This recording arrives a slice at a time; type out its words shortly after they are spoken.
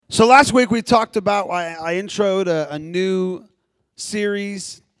So last week we talked about, I introed a new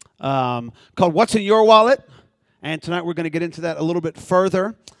series called What's in Your Wallet? And tonight we're going to get into that a little bit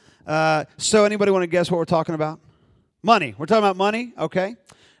further. So anybody want to guess what we're talking about? Money. We're talking about money, okay?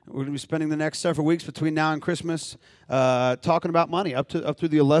 We're going to be spending the next several weeks between now and Christmas talking about money up through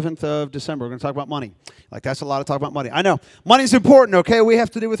the 11th of December. We're going to talk about money. Like, that's a lot of talk about money. I know. Money's important, okay? We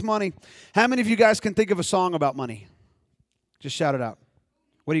have to do with money. How many of you guys can think of a song about money? Just shout it out.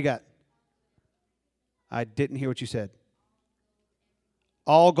 What do you got? I didn't hear what you said.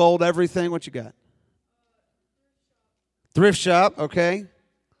 All gold, everything. What you got? Thrift shop, okay.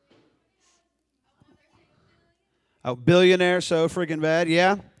 Oh, billionaire, so friggin' bad.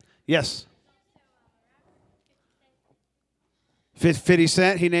 Yeah? Yes. 50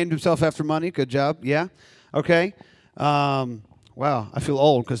 Cent, he named himself after money. Good job. Yeah? Okay. Wow, I feel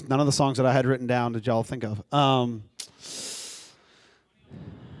old because none of the songs that I had written down did y'all think of.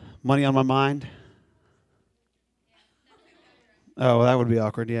 Money on My Mind. Oh, well, that would be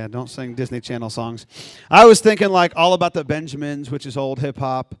awkward. Yeah, don't sing Disney Channel songs. I was thinking like All About the Benjamins, which is old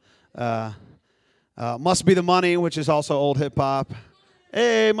hip-hop. Must Be the Money, which is also old hip-hop.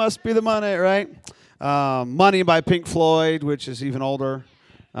 Hey, must be the money, right? Money by Pink Floyd, which is even older.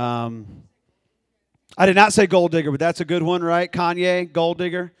 I did not say Gold Digger, but that's a good one, right? Kanye, Gold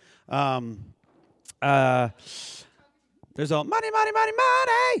Digger. There's all money, money, money,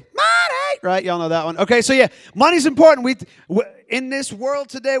 money, money, right? Y'all know that one. Okay, so yeah, money's important. We in this world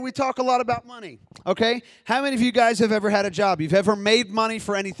today, we talk a lot about money, okay? How many of you guys have ever had a job? You've ever made money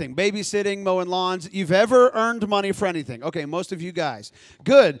for anything? Babysitting, mowing lawns. You've ever earned money for anything? Okay, most of you guys.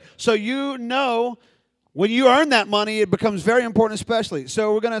 Good. So you know when you earn that money, it becomes very important especially.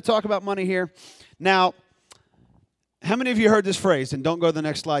 So we're going to talk about money here. Now, how many of you heard this phrase? And don't go to the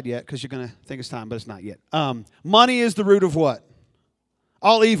next slide yet because you're going to think it's time, but it's not yet. Money is the root of what?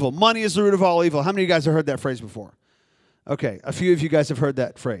 All evil. Money is the root of all evil. How many of you guys have heard that phrase before? Okay, a few of you guys have heard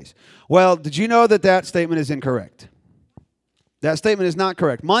that phrase. Well, did you know that that statement is incorrect? That statement is not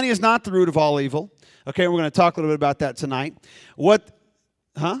correct. Money is not the root of all evil. Okay, we're going to talk a little bit about that tonight.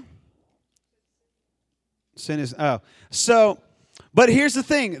 Sin is, but here's the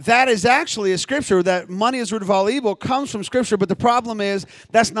thing. That is actually a scripture that money is the root of all evil comes from scripture, but the problem is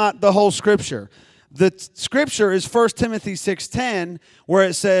that's not the whole scripture. The scripture is 1 Timothy 6:10 where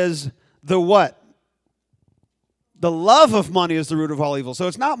it says the what? The love of money is the root of all evil. So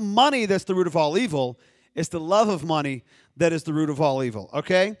it's not money that's the root of all evil. It's the love of money that is the root of all evil,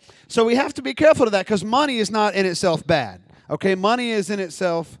 okay? So we have to be careful of that because money is not in itself bad, okay? Money is in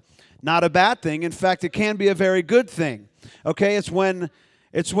itself not a bad thing. In fact, it can be a very good thing, okay? It's when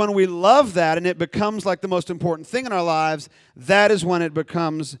we love that and it becomes like the most important thing in our lives, that is when it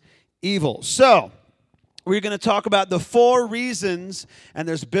becomes evil. So we're going to talk about the 4 reasons, and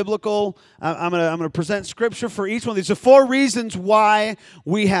there's biblical, I'm going to present scripture for each one of these. The 4 reasons why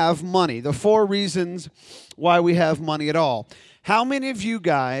we have money. The 4 reasons why we have money at all. How many of you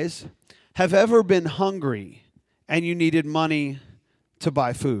guys have ever been hungry and you needed money to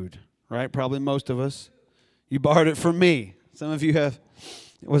buy food? Right? Probably most of us. You borrowed it from me. Some of you have.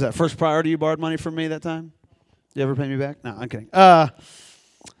 Was that first priority you borrowed money from me that time? Did you ever pay me back? No, I'm kidding.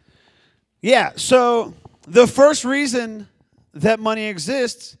 Yeah, so the first reason that money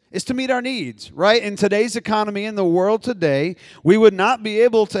exists is to meet our needs, right? In today's economy, in the world today, we would not be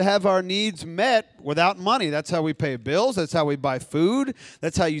able to have our needs met without money. That's how we pay bills. That's how we buy food.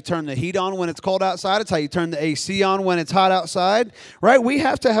 That's how you turn the heat on when it's cold outside. It's how you turn the AC on when it's hot outside, right? We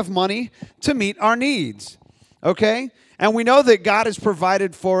have to have money to meet our needs, okay? And we know that God has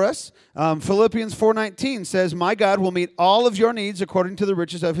provided for us. Philippians 4:19 says, "My God will meet all of your needs according to the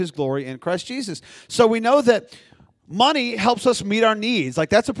riches of His glory in Christ Jesus." So we know that money helps us meet our needs. Like,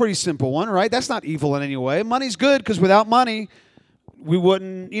 that's a pretty simple one, right? That's not evil in any way. Money's good because without money, we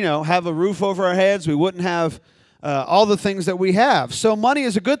wouldn't, have a roof over our heads. We wouldn't have all the things that we have. So money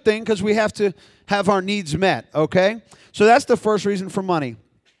is a good thing because we have to have our needs met, okay? So that's the first reason for money.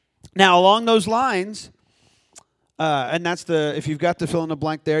 Now, along those lines, and that's if you've got the fill in the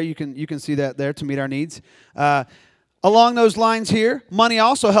blank there, you can see that there, to meet our needs. Along those lines here, money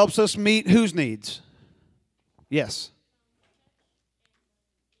also helps us meet whose needs? Yes.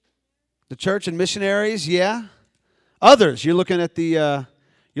 The church and missionaries, yeah. Others, you're looking at the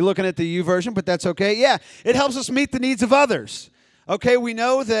U version, but that's okay. Yeah, it helps us meet the needs of others. Okay, we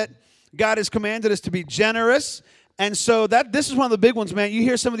know that God has commanded us to be generous, and so this is one of the big ones, man. You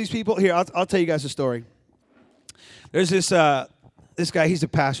hear some of these people here. I'll tell you guys a story. There's this guy. He's a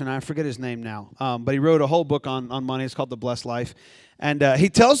pastor, and I forget his name now, but he wrote a whole book on money. It's called The Blessed Life, and he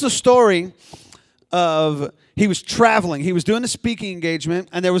tells the story he was traveling. He was doing a speaking engagement,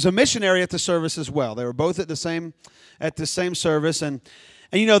 and there was a missionary at the service as well. They were both at the same service, and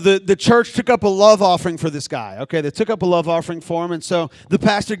the church took up a love offering for this guy. Okay, they took up a love offering for him, and so the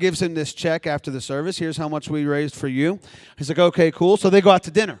pastor gives him this check after the service. Here's how much we raised for you. He's like, okay, cool. So they go out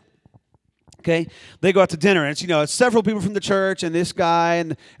to dinner. Okay, they go out to dinner, and it's several people from the church, and this guy,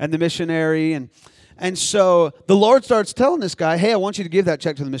 and the missionary, and so the Lord starts telling this guy, hey, I want you to give that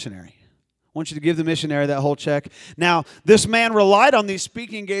check to the missionary. I want you to give the missionary that whole check. Now, this man relied on these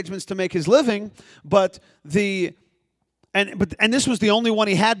speaking engagements to make his living, but this was the only one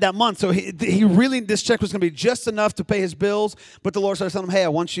he had that month. So he really, this check was going to be just enough to pay his bills. But the Lord started telling him, hey, I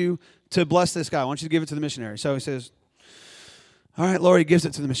want you to bless this guy. I want you to give it to the missionary. So he says, all right, Lord, he gives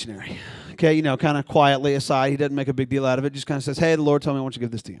it to the missionary. Okay, kind of quietly aside. He doesn't make a big deal out of it. Just kind of says, hey, the Lord told me I want you to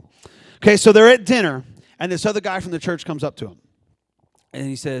give this to you. Okay, so they're at dinner, and this other guy from the church comes up to him. And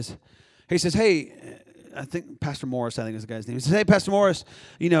he says, hey, I think Pastor Morris, I think is the guy's name. He says, hey, Pastor Morris,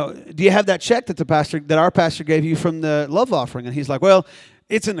 do you have that check that our pastor gave you from the love offering? And he's like, well,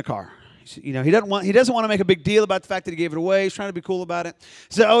 it's in the car. He doesn't want to make a big deal about the fact that he gave it away. He's trying to be cool about it.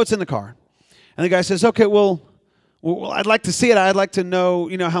 He said, oh, it's in the car. And the guy says, okay, well, I'd like to see it. I'd like to know,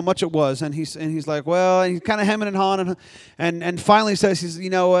 how much it was. And he's like, well, and he's kind of hemming and hawing, and finally says, you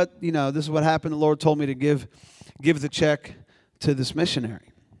know what, this is what happened. The Lord told me to give the check to this missionary.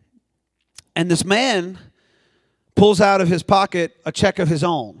 And this man pulls out of his pocket a check of his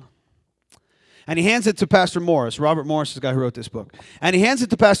own. And he hands it to Pastor Morris. Robert Morris is the guy who wrote this book. And he hands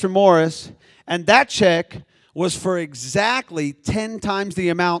it to Pastor Morris, and that check was for exactly 10 times the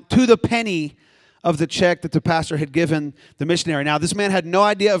amount to the penny of the check that the pastor had given the missionary. Now, this man had no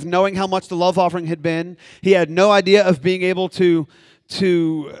idea of knowing how much the love offering had been. He had no idea of being able to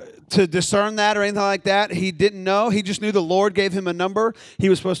discern that or anything like that. He didn't know. He just knew the Lord gave him a number. He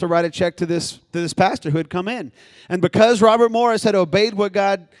was supposed to write a check to this pastor who had come in. And because Robert Morris had obeyed what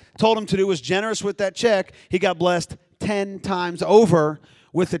God told him to do, was generous with that check, he got blessed 10 times over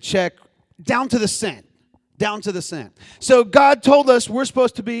with a check down to the cent. Down to the cent. So God told us we're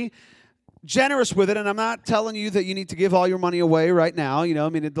supposed to be generous with it, and I'm not telling you that you need to give all your money away right now.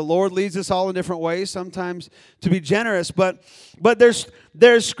 The Lord leads us all in different ways, sometimes to be generous, but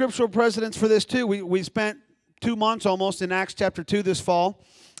there's scriptural precedents for this too. We spent 2 months almost in Acts chapter 2 this fall,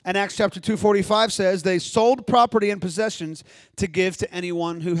 and Acts chapter 2:45 says they sold property and possessions to give to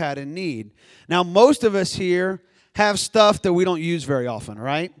anyone who had a need. Now, most of us here have stuff that we don't use very often,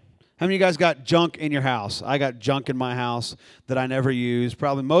 right? How many of you guys got junk in your house? I got junk in my house that I never use.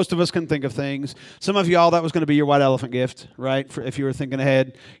 Probably most of us can think of things. Some of y'all, that was going to be your white elephant gift, right? If you were thinking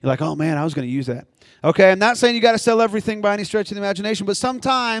ahead, you're like, oh man, I was going to use that. Okay, I'm not saying you got to sell everything by any stretch of the imagination, but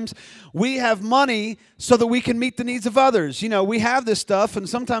sometimes we have money so that we can meet the needs of others. We have this stuff, and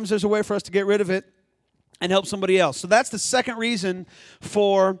sometimes there's a way for us to get rid of it and help somebody else. So that's the second reason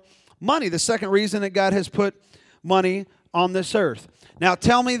for money, the second reason that God has put money on this earth. Now,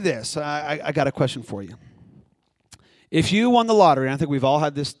 tell me this. I got a question for you. If you won the lottery, and I think we've all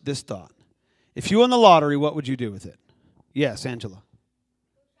had this thought. If you won the lottery, what would you do with it? Yes, Angela.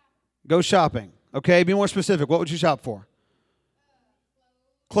 Go shopping. Okay, be more specific. What would you shop for?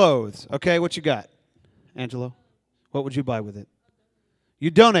 Clothes. Okay, what you got? Angelo, what would you buy with it?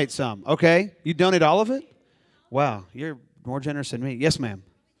 You donate some. Okay, you donate all of it? Wow, you're more generous than me. Yes, ma'am.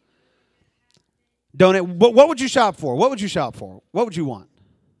 Donate. What would you shop for? What would you shop for? What would you want?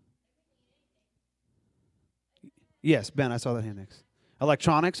 Yes, Ben, I saw that hand next.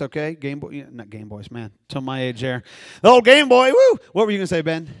 Electronics, okay. Game Boy, not Game Boys, man. To my age there. The old Game Boy, woo! What were you going to say,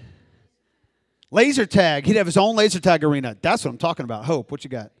 Ben? Laser tag. He'd have his own laser tag arena. That's what I'm talking about. Hope, what you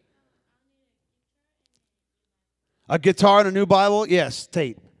got? A guitar and a new Bible? Yes,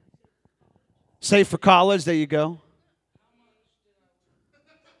 Tate. Save for college, there you go.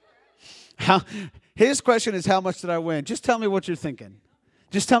 His question is, how much did I win? Just tell me what you're thinking.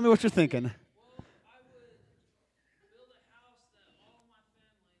 Just tell me what you're thinking.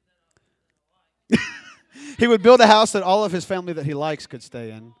 He would build a house that all of his family that he likes could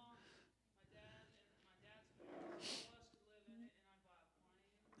stay in.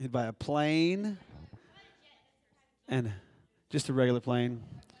 He'd buy a plane. And just a regular plane.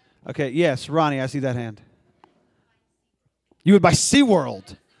 Okay, yes, Ronnie, I see that hand. You would buy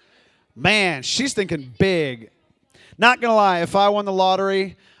SeaWorld. Man, she's thinking big. Not going to lie, if I won the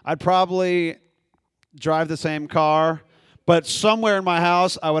lottery, I'd probably drive the same car. But somewhere in my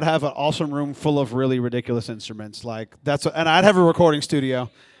house, I would have an awesome room full of really ridiculous instruments. And I'd have a recording studio.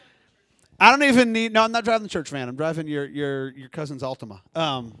 I don't even need. No, I'm not driving the church van. I'm driving your cousin's Altima.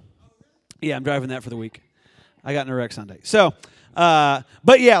 Yeah, I'm driving that for the week. I got in a wreck Sunday. So,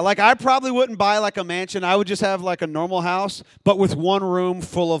 But yeah, like I probably wouldn't buy like a mansion. I would just have like a normal house, but with one room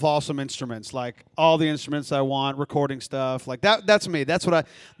full of awesome instruments, like all the instruments I want, recording stuff. Like that's me. That's what I.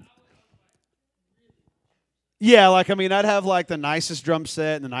 Yeah, like I mean, I'd have like the nicest drum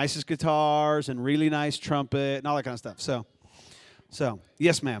set and the nicest guitars and really nice trumpet and all that kind of stuff. So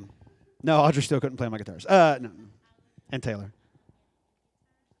yes, ma'am. No, Audrey still couldn't play my guitars. No, and Taylor.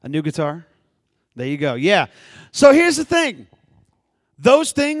 A new guitar. There you go. Yeah. So here's the thing.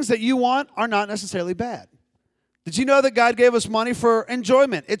 Those things that you want are not necessarily bad. Did you know that God gave us money for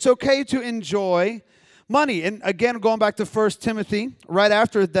enjoyment? It's okay to enjoy money. And again, going back to 1 Timothy, right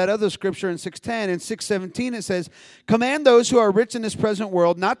after that other scripture in 6:10 and 6:17, it says, command those who are rich in this present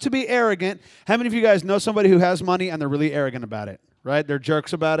world not to be arrogant. How many of you guys know somebody who has money and they're really arrogant about it? Right? They're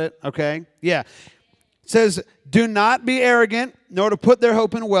jerks about it. Okay? Yeah. It says, do not be arrogant, nor to put their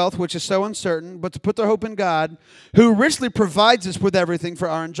hope in wealth, which is so uncertain, but to put their hope in God, who richly provides us with everything for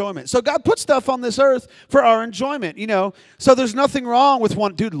our enjoyment. So God put stuff on this earth for our enjoyment, you know. So there's nothing wrong with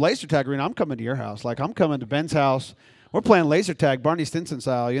one, dude, laser tag arena, I'm coming to your house. Like, I'm coming to Ben's house. We're playing laser tag, Barney Stinson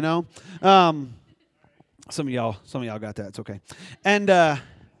style, you know. Some of y'all got that. It's okay. And there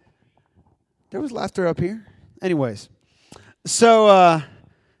was laughter up here. Anyways, so...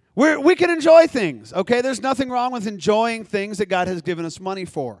 we can enjoy things, okay? There's nothing wrong with enjoying things that God has given us money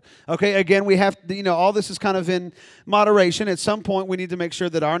for, okay? Again, we have, you know, all this is kind of in moderation. At some point, we need to make sure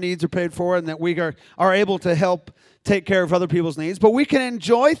that our needs are paid for and that we are able to help take care of other people's needs. But we can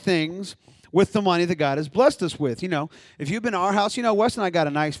enjoy things with the money that God has blessed us with. You know, if you've been to our house, you know, Wes and I got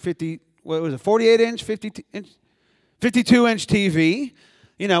a nice 48-inch, 52-inch TV.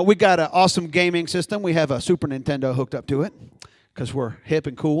 You know, we got an awesome gaming system. We have a Super Nintendo hooked up to it, because we're hip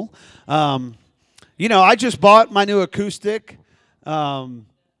and cool. You know, I just bought my new acoustic that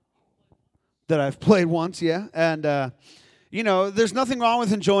I've played once, yeah. And, you know, there's nothing wrong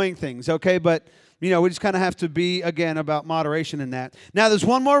with enjoying things, okay? But, you know, we just kind of have to be, again, about moderation in that. Now, there's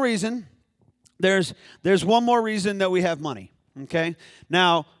one more reason. There's one more reason that we have money, okay?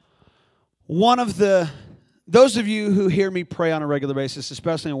 Now, those of you who hear me pray on a regular basis,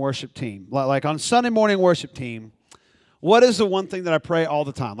 especially in worship team, like on Sunday morning worship team, what is the one thing that I pray all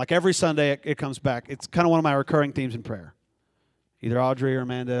the time? Like every Sunday it comes back. It's kind of one of my recurring themes in prayer. Either Audrey or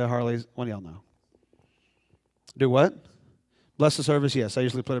Amanda, Harley, one of y'all know. Do what? Bless the service? Yes, I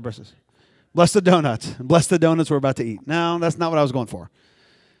usually play the verses. Bless the donuts. Bless the donuts we're about to eat. No, that's not what I was going for.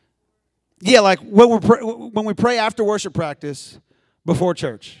 Yeah, like when we pray after worship practice before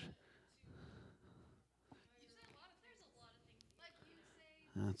church.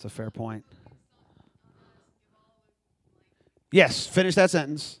 That's a fair point. Yes, finish that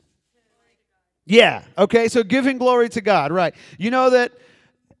sentence. Yeah, okay, so giving glory to God, right. You know that,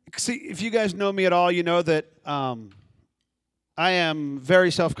 see, if you guys know me at all, you know that I am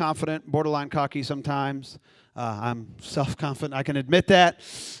very self-confident, borderline cocky sometimes. I'm self-confident, I can admit that.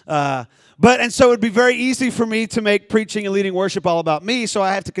 And so it would be very easy for me to make preaching and leading worship all about me, so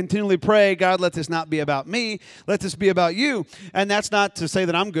I have to continually pray, God, let this not be about me, let this be about you. And that's not to say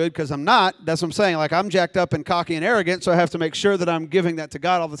that I'm good, because I'm not. That's what I'm saying. Like, I'm jacked up and cocky and arrogant, so I have to make sure that I'm giving that to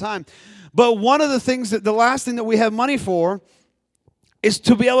God all the time. But one of the things the last thing that we have money for is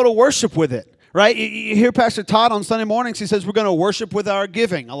to be able to worship with it. Right? You hear Pastor Todd on Sunday mornings, he says we're going to worship with our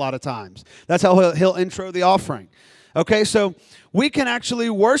giving a lot of times. That's how he'll intro the offering. Okay, so we can actually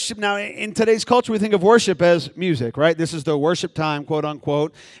worship. Now, in today's culture, we think of worship as music, right? This is the worship time, quote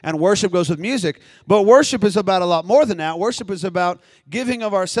unquote, and worship goes with music. But worship is about a lot more than that. Worship is about giving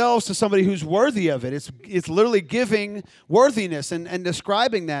of ourselves to somebody who's worthy of it. It's literally giving worthiness and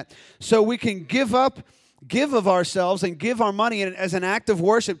describing that. So we can give of ourselves and give our money as an act of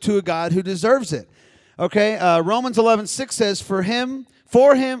worship to a God who deserves it. Okay, Romans 11:6 says, For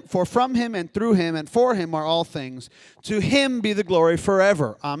from him and through him and for him are all things. To him be the glory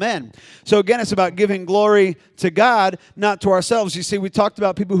forever. Amen. So again, it's about giving glory to God, not to ourselves. You see, we talked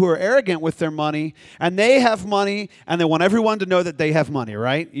about people who are arrogant with their money, and they have money, and they want everyone to know that they have money,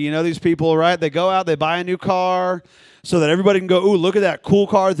 right? You know these people, right? They go out, they buy a new car so that everybody can go, ooh, look at that cool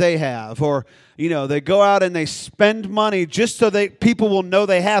car they have. Or, you know, they go out and they spend money just so people will know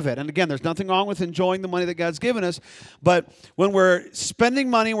they have it. And again, there's nothing wrong with enjoying the money that God's given us. But when we're spending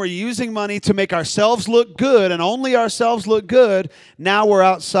money, we're using money to make ourselves look good and only ourselves look good, now we're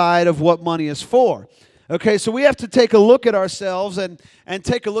outside of what money is for. Okay, so we have to take a look at ourselves and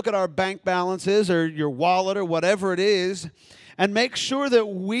take a look at our bank balances or your wallet or whatever it is and make sure that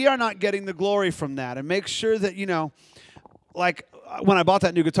we are not getting the glory from that. And make sure that, you know, like when I bought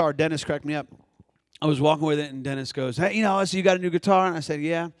that new guitar, Dennis cracked me up. I was walking with it, and Dennis goes, hey, you got a new guitar? And I said,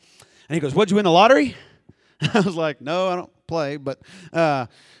 yeah. And he goes, what'd you win the lottery? I was like, no, I don't play, but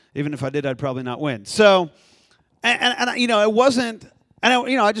even if I did, I'd probably not win. So, and you know, it wasn't, and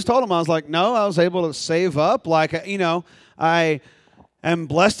I just told him, I was like, no, I was able to save up. Like, you know, I am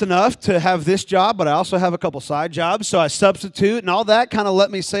blessed enough to have this job, but I also have a couple side jobs, so I substitute, and all that kind of let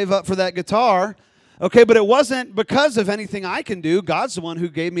me save up for that guitar. Okay, but it wasn't because of anything I can do. God's the one who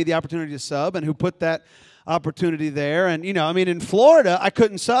gave me the opportunity to sub and who put that opportunity there. And, you know, I mean, in Florida, I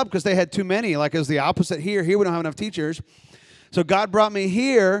couldn't sub because they had too many. Like, it was the opposite here. Here we don't have enough teachers. So God brought me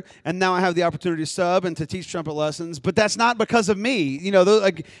here, and now I have the opportunity to sub and to teach trumpet lessons. But that's not because of me. You know,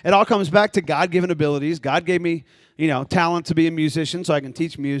 like, it all comes back to God-given abilities. God gave me, you know, talent to be a musician so I can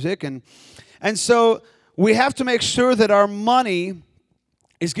teach music. And so we have to make sure that our money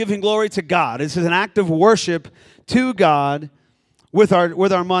is giving glory to God. This is an act of worship to God with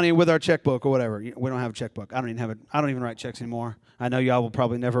our money, with our checkbook or whatever. We don't have a checkbook. I don't even write checks anymore. I know y'all will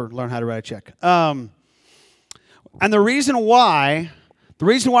probably never learn how to write a check. And the reason why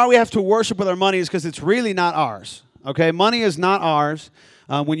we have to worship with our money is because it's really not ours. Okay, money is not ours.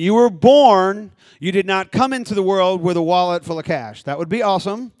 When you were born, you did not come into the world with a wallet full of cash. That would be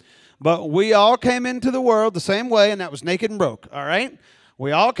awesome, but we all came into the world the same way, and that was naked and broke. All right.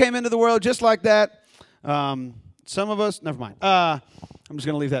 We all came into the world just like that. Some of us, never mind. I'm just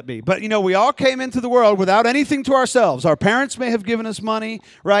going to leave that be. But, you know, we all came into the world without anything to ourselves. Our parents may have given us money,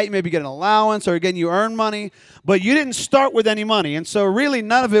 right? You maybe get an allowance, or again, you earn money. But you didn't start with any money. And so really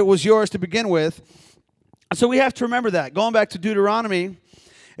none of it was yours to begin with. So we have to remember that. Going back to Deuteronomy,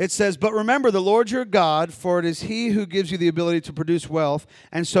 it says, "But remember the Lord your God, for it is he who gives you the ability to produce wealth,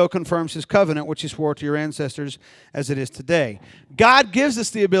 and so confirms his covenant, which he swore to your ancestors as it is today." God gives us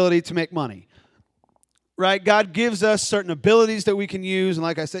the ability to make money, right? God gives us certain abilities that we can use. And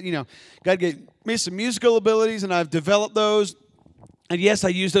like I said, you know, God gave me some musical abilities, and I've developed those. And yes, I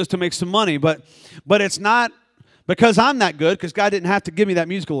use those to make some money, but it's not because I'm that good, because God didn't have to give me that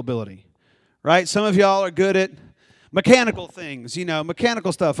musical ability, right? Some of y'all are good at mechanical things, you know,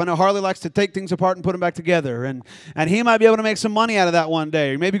 mechanical stuff. I know Harley likes to take things apart and put them back together, and he might be able to make some money out of that one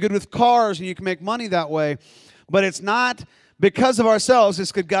day. You may be good with cars, and you can make money that way. But it's not because of ourselves.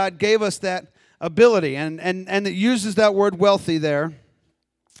 It's because God gave us that ability, and it uses that word wealthy there.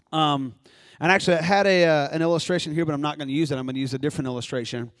 And actually, I had an illustration here, but I'm not going to use it. I'm going to use a different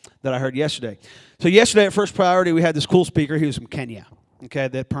illustration that I heard yesterday. So yesterday at First Priority, we had this cool speaker. He was from Kenya, okay,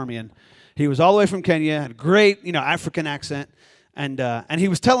 that Permian. He was all the way from Kenya, had a great, you know, African accent, and he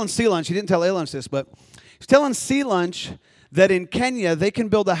was telling Sea Lunch, he didn't tell A Lunch this, but he was telling Sea Lunch that in Kenya, they can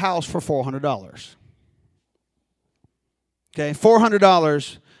build a house for $400. Okay,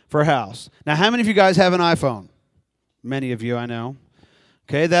 $400 for a house. Now, how many of you guys have an iPhone? Many of you, I know.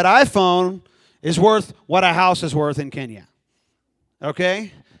 Okay, that iPhone is worth what a house is worth in Kenya.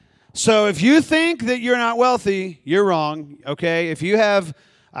 Okay? So if you think that you're not wealthy, you're wrong. Okay? If you have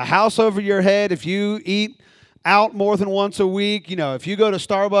a house over your head, if you eat out more than once a week, you know, if you go to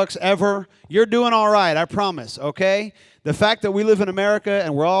Starbucks ever, you're doing all right, I promise, okay? The fact that we live in America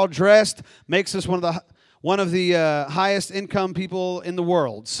and we're all dressed makes us one of the highest income people in the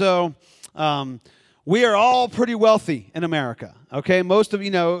world. So we are all pretty wealthy in America, okay? Most of,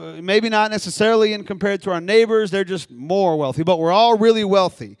 you know, maybe not necessarily in compared to our neighbors, they're just more wealthy, but we're all really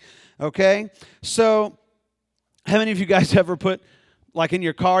wealthy, okay? So how many of you guys ever put, like in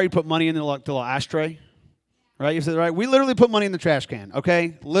your car, you put money in the little ashtray, right? You said, right? We literally put money in the trash can,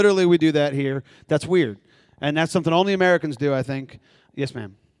 okay? Literally, we do that here. That's weird. And that's something only Americans do, I think. Yes,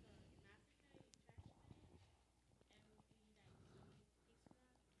 ma'am.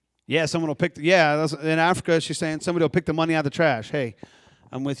 Yeah, someone will pick, in Africa, she's saying somebody will pick the money out of the trash. Hey,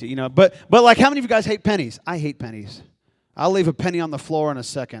 I'm with you, you know. But like, how many of you guys hate pennies? I hate pennies. I'll leave a penny on the floor in a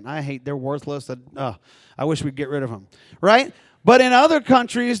second. They're worthless. I wish we'd get rid of them, right? But in other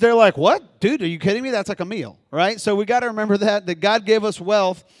countries, they're like, what? Dude, are you kidding me? That's like a meal, right? So we got to remember that God gave us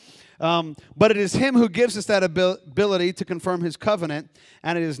wealth, but it is him who gives us that ability to confirm his covenant,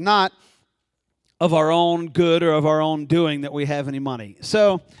 and it is not of our own good or of our own doing that we have any money.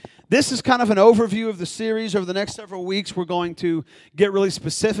 So this is kind of an overview of the series. Over the next several weeks, we're going to get really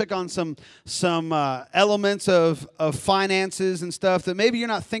specific on some elements of finances and stuff that maybe you're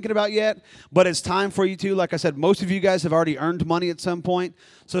not thinking about yet, but it's time for you to. Like I said, most of you guys have already earned money at some point,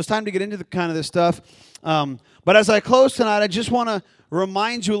 so it's time to get into the kind of this stuff. But as I close tonight, I just want to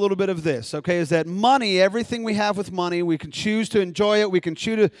remind you a little bit of this, okay, is that money, everything we have with money, we can choose to enjoy it, we can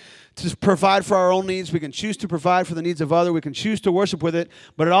choose to provide for our own needs, we can choose to provide for the needs of others, we can choose to worship with it,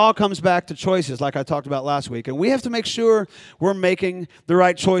 but it all comes back to choices like I talked about last week. And we have to make sure we're making the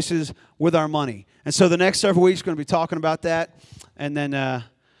right choices with our money. And so the next several weeks, we're going to be talking about that, and then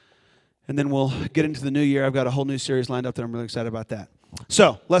And then we'll get into the new year. I've got a whole new series lined up that I'm really excited about that.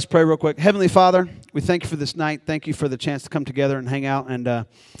 So let's pray real quick. Heavenly Father, we thank you for this night. Thank you for the chance to come together and hang out and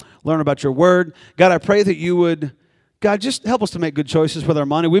learn about your word. God, I pray that you would, God, just help us to make good choices with our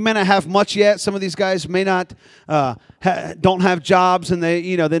money. We may not have much yet. Some of these guys may not don't have jobs, and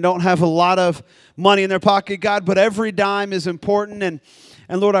they don't have a lot of money in their pocket, God. But every dime is important, and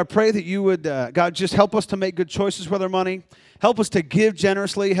Lord, I pray that you would, God, just help us to make good choices with our money. Help us to give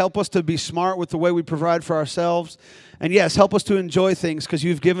generously. Help us to be smart with the way we provide for ourselves. And yes, help us to enjoy things because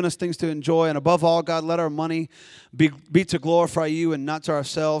you've given us things to enjoy. And above all, God, let our money be to glorify you and not to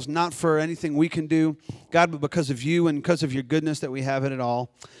ourselves, not for anything we can do, God, but because of you and because of your goodness that we have in it all.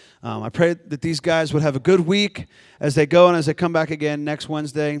 I pray that these guys would have a good week as they go and as they come back again next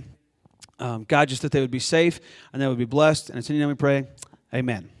Wednesday. God, just that they would be safe and they would be blessed. And it's in your name we pray.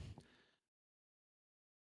 Amen.